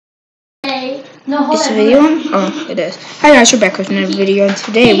No, hold Is on. the video on? Oh, it is. Hi guys, we're back with another video, and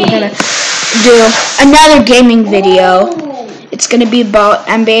today we're gonna do another gaming video. It's gonna be about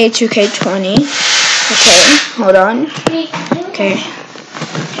NBA 2K20. Okay, hold on. Okay.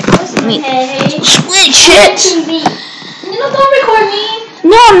 Let me switch it. No, don't record me.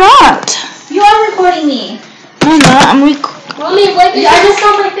 No, I'm not. You are recording me. No, I'm not. I'm recording. Mommy, what did I just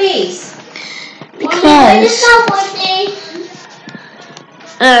saw my face? Because. Mommy, what is that one thing?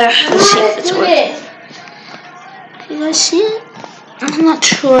 Let's see if it's working. You guys see it? I'm not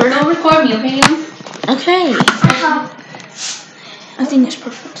sure. Don't record me, okay? Okay. I think it's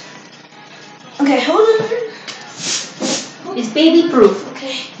perfect. Okay, hold on. It's baby proof.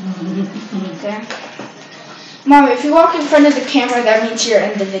 Okay. Okay. Mom, if you walk in front of the camera, that means you're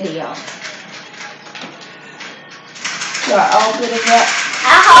in the video. Got all good of that.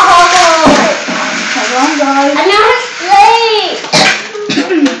 Hold on, guys. I know it's late.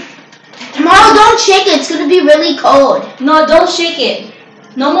 Tomorrow, don't shake it. It's gonna be really cold. No, don't shake it.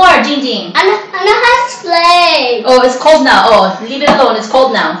 No more, Jing Jing. I know how to play. Oh, it's cold now. Oh, leave it alone. It's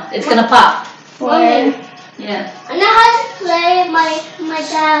cold now. It's gonna pop. Mommy, Yeah. I know how to play my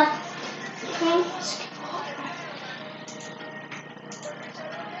dad. Okay.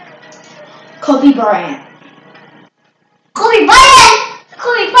 Kobe Bryant. Kobe Bryant.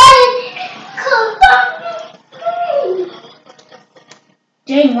 Kobe Bryant. Kobe Bryant.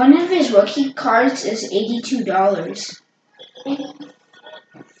 Dang, one of his rookie cards is $82.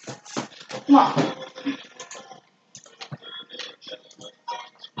 Come on.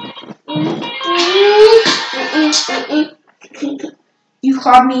 You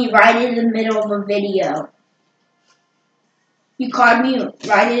caught me right in the middle of a video. You caught me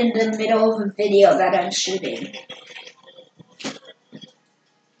right in the middle of a video that I'm shooting.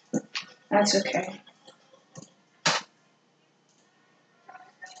 That's okay.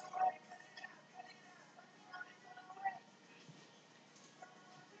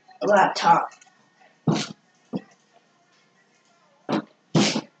 A laptop.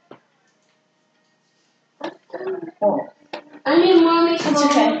 Oh, I need mommy's phone. it's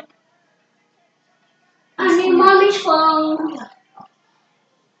okay. I need mommy's phone.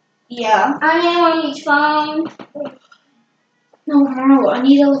 Yeah. I need mommy's phone. No, I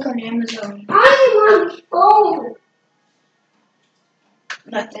need to look on Amazon. I need mommy's phone.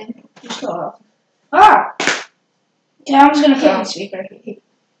 Nothing. Just go off. Ah! Okay, I'm just gonna put it on speaker.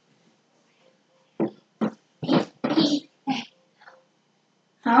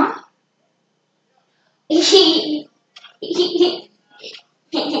 Huh?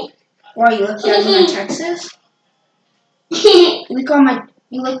 Why, you looked at my texts?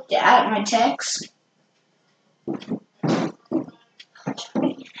 You looked at my text?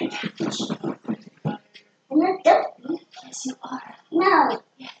 I'm not done. Yes, you are. No.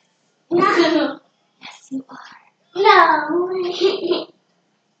 Yes. No. Yes, you are. No.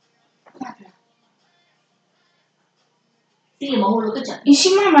 Sige, mahulog ka dyan. You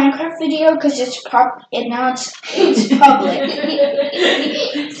see my Minecraft video? Because it's now it's public.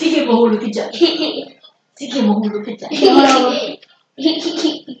 Sige, mahulog ka dyan. Sige, mahulog ka dyan.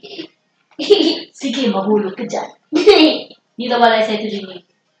 Sige, mahulog ka dyan. You know what I said to Jimmy?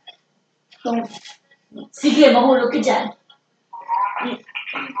 Don't. Sige, mahulog ka dyan.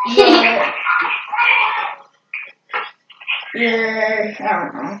 I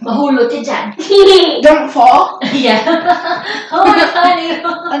don't know. Mahulog ka dyan. Don't fall. Yeah. Oh, my funny.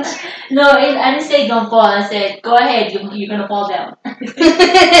 No, I didn't say don't fall. I said, go ahead. You're going to fall down.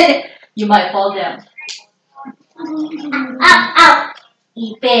 You might fall down. Ow,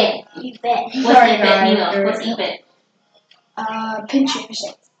 Ipit. ow. What's ipit, Nilo? What's ipit? Pinchers.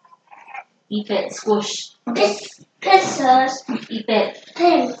 Ipit. Squish. Kisses. Ipit.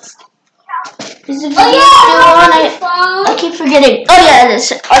 Pins. Is it Oh video yeah, still I on? want phone. I keep forgetting. Oh yeah, it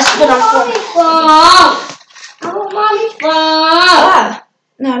is. I spit on phone. I want mommy's phone. Ah.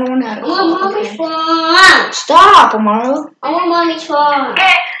 No, I don't want that. I want mommy's phone. Stop, Amaru. I want mommy's phone.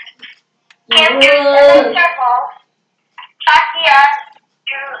 Give me 7 circles. Takia,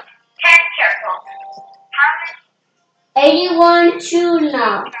 do 10 circles. How many? 81, 2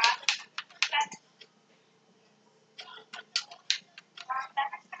 now.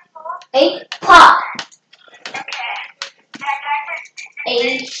 Eight pop. Okay.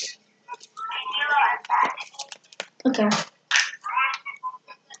 8. Okay.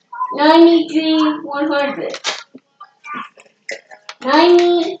 93, 100.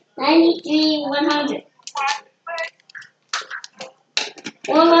 93, 100.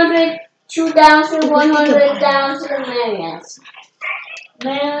 100, 2,000, 100,000 millions.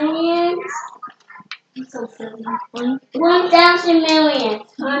 Millions. So silly. 1,000 millions.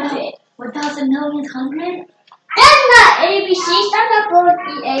 100. 1,000 million. million is 100? That's not ABCs. That's not supposed to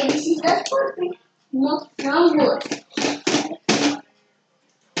be ABCs. That's supposed to be most numbers.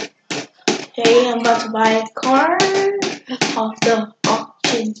 Okay, I'm about to buy a car off the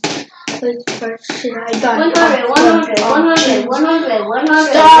auction. Which part should I buy? 100, 100, 100, 100,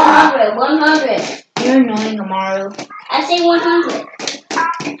 100, Stop. 100, 100. You're annoying, Amaru. I say 100.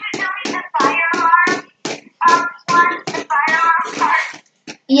 Did you delete the fire alarm? The fire alarm part?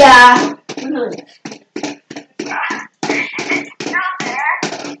 Yeah. 100. It's still there.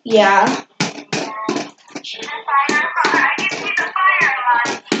 Yeah. The fire alarm. I can see the fire alarm.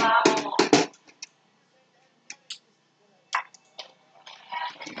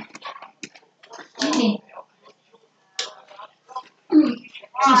 Okay.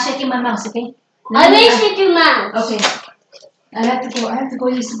 Keep shaking my mouse, okay? I will shake your mouth. Okay. I have to go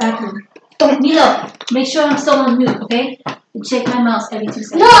use the bathroom. Milo, make sure I'm still on mute, okay? You check my mouse every 2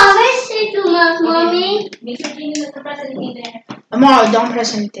 seconds. No, I will shake your mouth, Mommy. Make sure you use the president there. Amaru, don't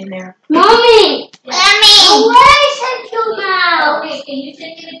press anything there. Mommy. Yeah. I will shake your mouth. Okay, can you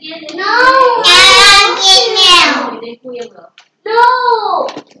check it again? No. No.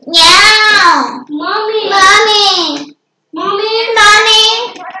 No. Mommy. Mommy. Mommy. Mommy.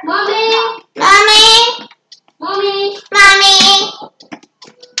 Mommy. Mommy. Mommy. Mommy.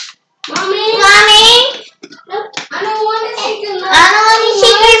 Mommy. Mommy. Look, I don't want to shake your mouth. I don't want to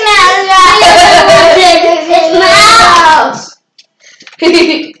shake your mouth. Hello?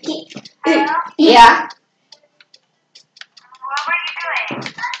 Yeah. What were you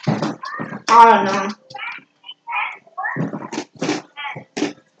doing? I don't know.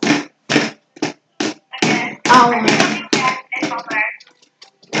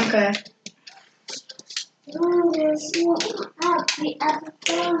 Okay. Oh. It's over.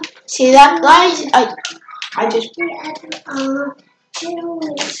 Okay. See that, guys? I just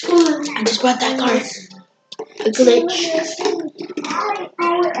bought that card. A glitch. I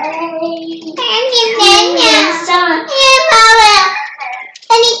need this. I need this.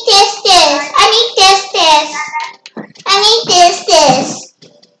 I need this. I need this. I need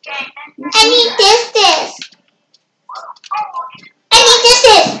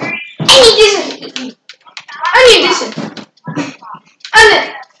this. I need this. I need this.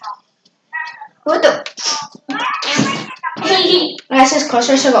 What the? That's as close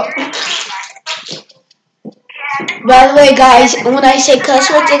as I go. By the way, guys, when I say cuss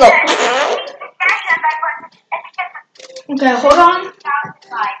words, I go. Okay, hold on.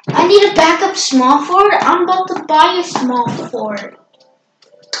 I need a backup small Ford. I'm about to buy a small Ford.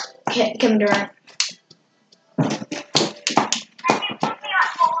 Okay, come Durant.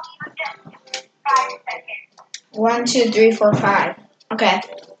 1, 2, 3, 4, 5. Okay.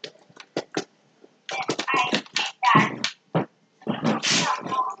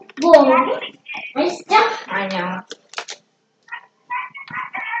 Whoa. I know.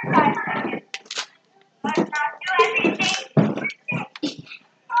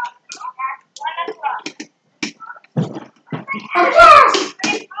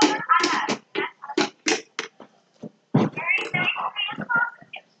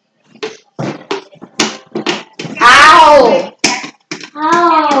 Ow!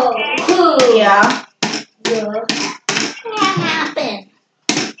 Oh. Yeah. Good. What happened?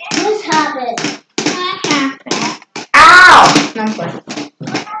 What's happened? What happened? Ow! No, I'm fine.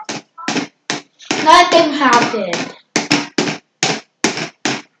 Nothing happened.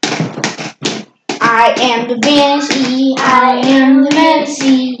 I am the fantasy. I am the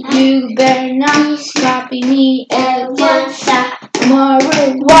fantasy. You better not copy me at one shot.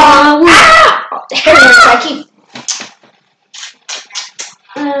 Tomorrow. Wow. Ah! There it is. I keep.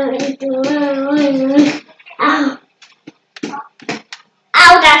 Ow.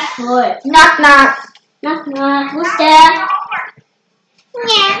 Ow, that's hurt. Knock knock. Knock knock. Who's there?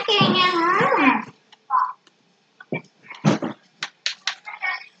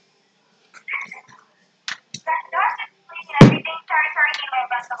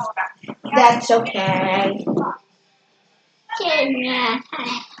 That's okay.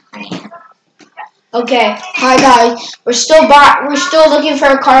 Okay, hi guys. We're still looking for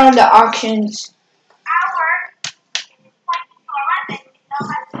a car on the auctions.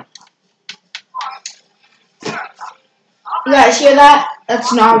 You guys hear that?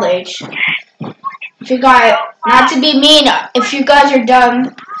 That's knowledge. If you guys, not to be mean, if you guys are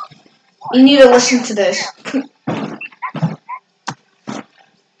dumb, you need to listen to this.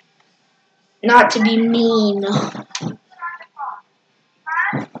 Not to be mean.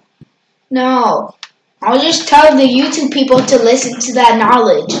 No. I'll just tell the YouTube people to listen to that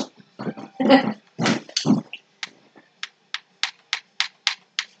knowledge.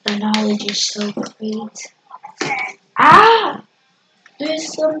 Your knowledge is so great. Ah!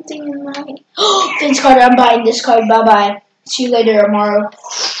 There's something in my... Vince Carter, I'm buying this card. Bye-bye. See you later tomorrow.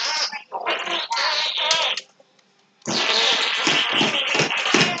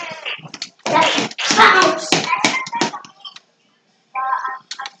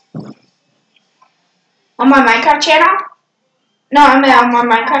 On my Minecraft channel? No, I mean on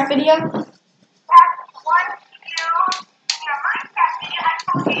my Minecraft video.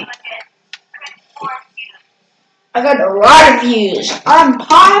 I got a lot of views. I'm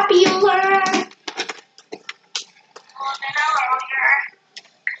popular.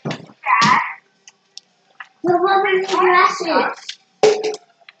 What were your glasses? 10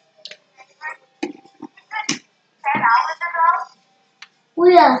 hours ago?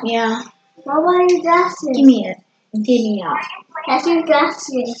 Where? Yeah. What were your glasses? Give me it. Give me it. That's your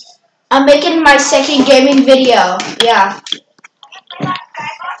glasses. I'm making my second gaming video. Yeah.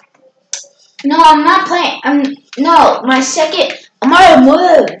 No, I'm not playing. My second. I'm on a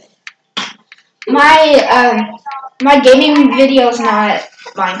move. My gaming video is not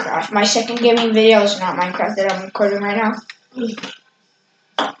Minecraft. My second gaming video is not Minecraft that I'm recording right now.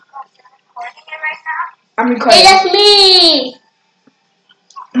 I'm recording. Hey, that's me!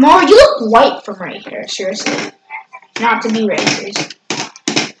 Mar, you look white from right here. Seriously. Not to be racist.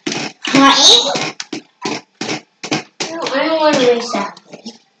 Hi. No, I don't want to race that.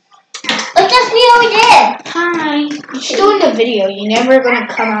 Oh, that's me over there. Hi. You're still in the video. You're never gonna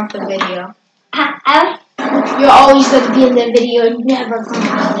come out the video. I You're always gonna be in the video. Never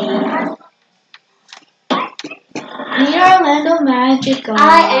gonna leave. Need Orlando Magic.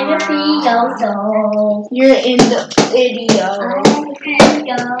 am a video. You're in the video. I'm a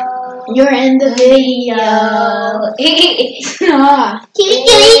video. You're in the video. Ah. Can we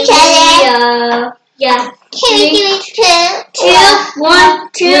do each other? Yeah. Can we do each other? 2, 1,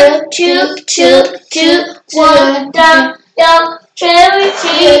 2, 2, 2, 2, 1, down, down. Can we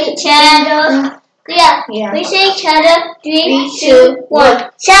see each other? Yeah. We see each other. 3, 2,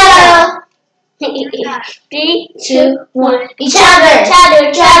 1. Shadow. 3, 2, 1. Each other.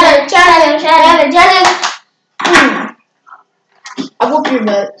 Shadow. I whoop your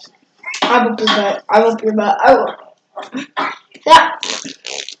butt. I whoop your butt. I whoop your butt. I whoop. Yeah.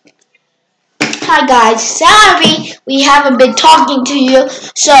 Hi guys. Sorry we haven't been talking to you.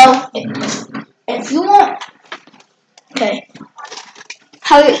 So if you want, okay.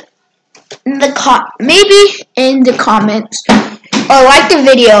 Maybe in the comments or like the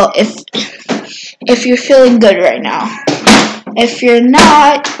video if you're feeling good right now. If you're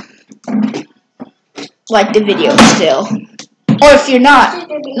not, like the video still. Or if you're not,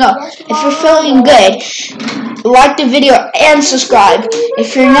 no, if you're feeling good, like the video and subscribe.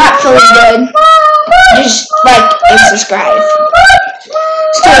 If you're not feeling good, just like and subscribe.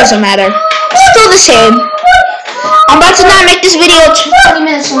 Still doesn't matter. Still the same. I'm about to not make this video 20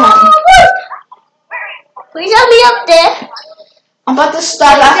 minutes long. Please help me up there. I'm about to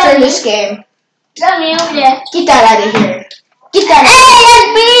stop after this game. Help me over there. Get that out of here. Get that out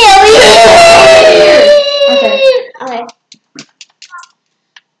of here. Okay.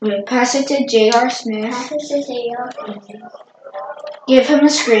 We'll pass it to J.R. Smith. Give him a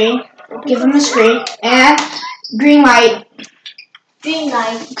screen. Give him a screen. And green light. Green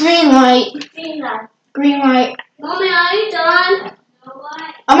light. Green light. Green light. Green light. Mommy, are you done?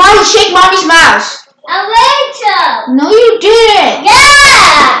 I'm going to shake Mommy's mouse. Rachel. No, you didn't.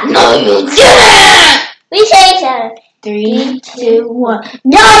 Yeah. No, you didn't. We say so. 3, 2, 1.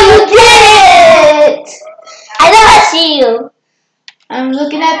 No, you didn't. I know how to see you. I'm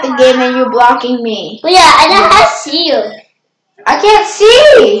looking at the game and you're blocking me. But yeah, I know how to see you. I can't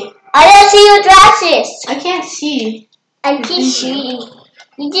see. I don't see your glasses. I can't see. I can see.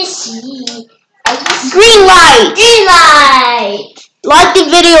 You just see. Green light. Green light. Like the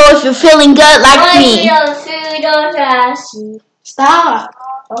video if you're feeling good like me. Stop.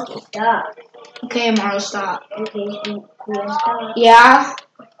 Okay, stop. Okay, Amaro, stop. Okay, stop. Yeah?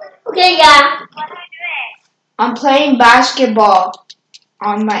 Okay, yeah. I'm playing basketball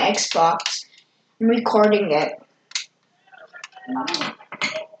on my Xbox. I'm recording it.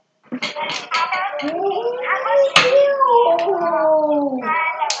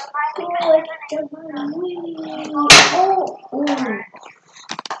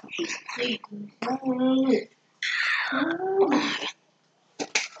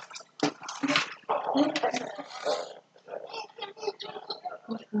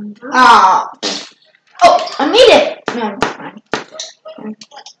 Oh, I made it. No, it's fine.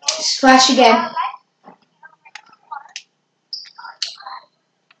 Splash again.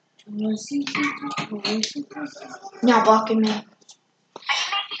 Not blocking me.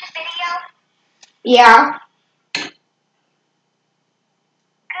 Yeah. Good.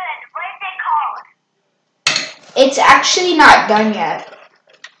 What is it called? It's actually not done yet.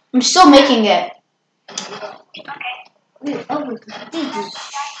 I'm still making it. Okay. Oh, Yes,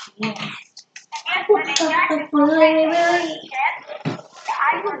 when I got the chip,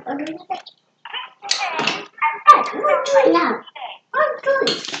 I was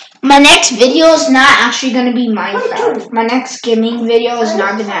My next video is not actually gonna be Minecraft. My next gaming video is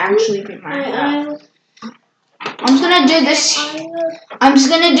not gonna actually be Minecraft. I'm just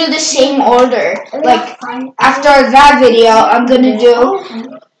gonna do the same order. Like after that video, I'm gonna do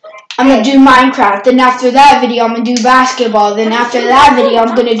Minecraft. Then after that video, I'm gonna do basketball. Then after that video,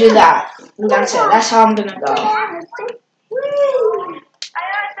 I'm gonna do that. And that's it. That's how I'm gonna go. I don't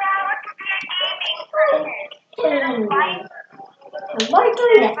know what to be a gaming person. why do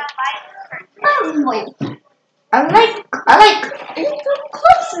that? I like.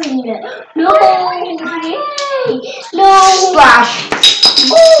 No, no. Splash.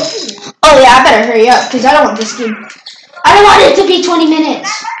 Oh yeah, I better hurry up because I don't want this game. I don't want it to be 20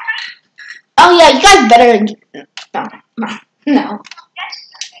 minutes. Oh yeah, you guys better. No.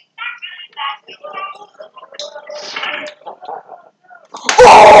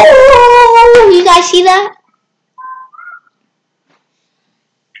 Oh, you guys see that?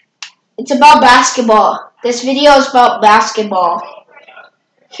 It's about basketball. This video is about basketball.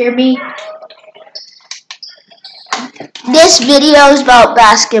 Hear me? This video is about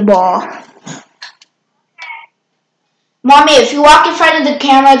basketball. Mommy, if you walk in front of the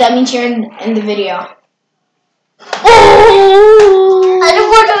camera, that means you're in the video. Oh! I don't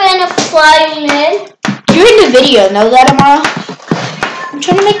want to end up flying in. You're in the video, know that, Amara? I'm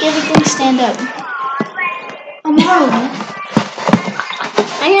trying to make everything stand up. Amara.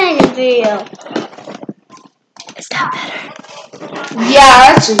 I'm in the video. Is that better?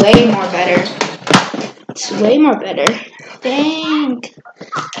 Yeah, that's way more better. It's way more better. Dang.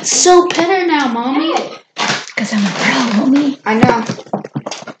 It's so better now, Mommy. Because I'm a pro, homie. I know.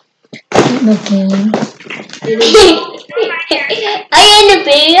 Keep looking. Are you in the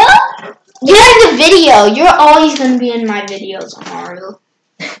video? You're in the video. You're always going to be in my videos, Amaru.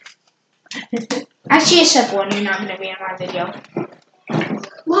 Actually, except one, you're not going to be in my video.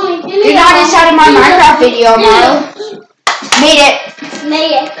 You're not inside of my Minecraft video, Amaru. Made it.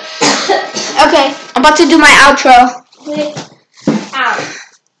 Made it. Okay, I'm about to do my outro. Out.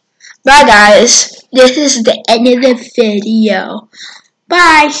 Bye, guys. This is the end of the video.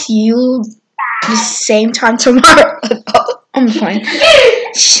 Bye. See you the same time tomorrow. I'm fine.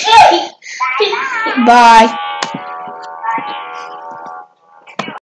 Bye.